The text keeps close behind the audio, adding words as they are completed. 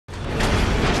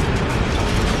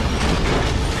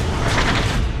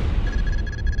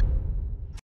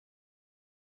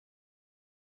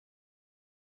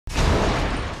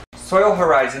Soil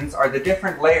horizons are the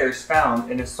different layers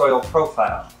found in a soil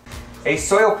profile. A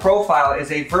soil profile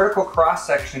is a vertical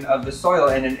cross-section of the soil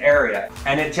in an area,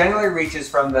 and it generally reaches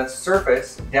from the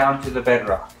surface down to the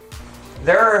bedrock.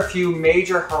 There are a few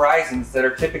major horizons that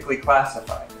are typically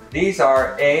classified. These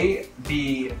are A,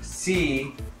 B,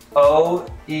 C, O,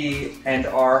 E, and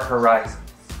R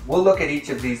horizons. We'll look at each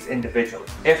of these individually.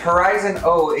 If horizon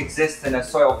O exists in a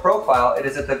soil profile, it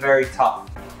is at the very top.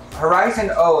 Horizon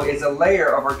O is a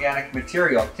layer of organic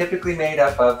material, typically made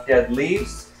up of dead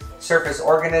leaves, surface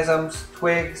organisms,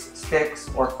 twigs,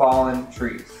 sticks, or fallen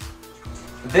trees.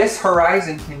 This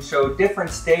horizon can show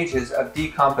different stages of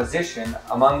decomposition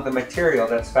among the material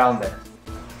that's found there.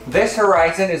 This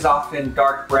horizon is often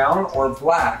dark brown or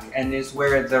black and is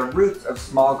where the roots of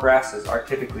small grasses are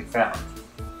typically found.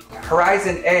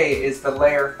 Horizon A is the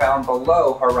layer found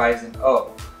below horizon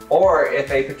O, or if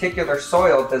a particular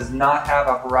soil does not have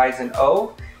a horizon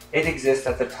O, it exists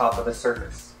at the top of the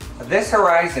surface. This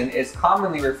horizon is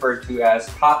commonly referred to as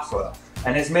topsoil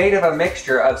and is made of a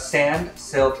mixture of sand,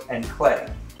 silt, and clay.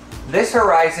 This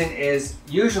horizon is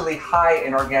usually high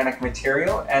in organic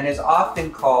material and is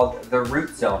often called the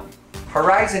root zone.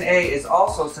 Horizon A is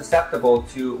also susceptible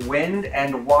to wind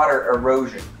and water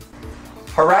erosion.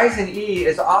 Horizon E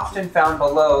is often found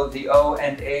below the O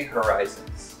and A horizons.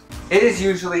 It is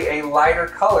usually a lighter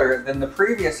color than the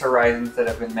previous horizons that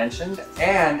have been mentioned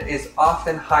and is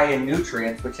often high in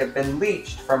nutrients which have been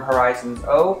leached from horizons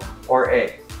O or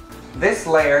A. This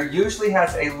layer usually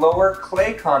has a lower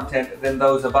clay content than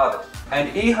those above it,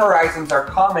 and E horizons are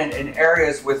common in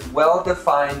areas with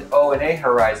well-defined O and A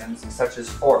horizons such as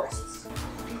forests.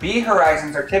 B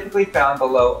horizons are typically found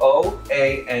below O,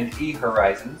 A, and E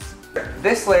horizons.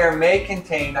 This layer may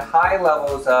contain high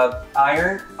levels of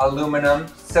iron, aluminum,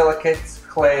 silicates,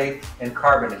 clay, and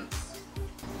carbonates.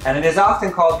 And it is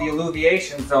often called the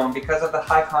alluviation zone because of the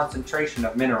high concentration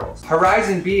of minerals.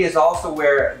 Horizon B is also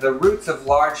where the roots of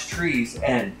large trees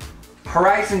end.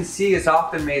 Horizon C is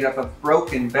often made up of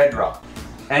broken bedrock,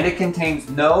 and it contains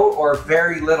no or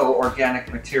very little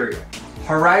organic material.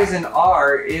 Horizon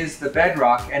R is the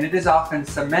bedrock, and it is often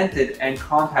cemented and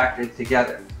compacted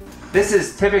together. This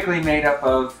is typically made up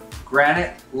of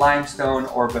granite, limestone,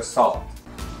 or basalt.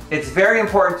 It's very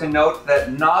important to note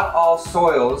that not all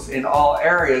soils in all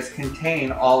areas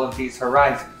contain all of these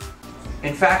horizons.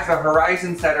 In fact, the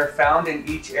horizons that are found in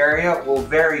each area will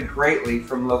vary greatly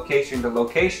from location to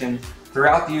location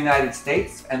throughout the United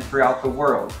States and throughout the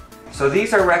world. So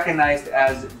these are recognized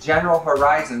as general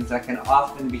horizons that can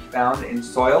often be found in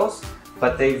soils,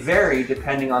 but they vary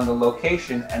depending on the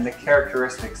location and the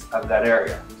characteristics of that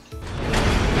area.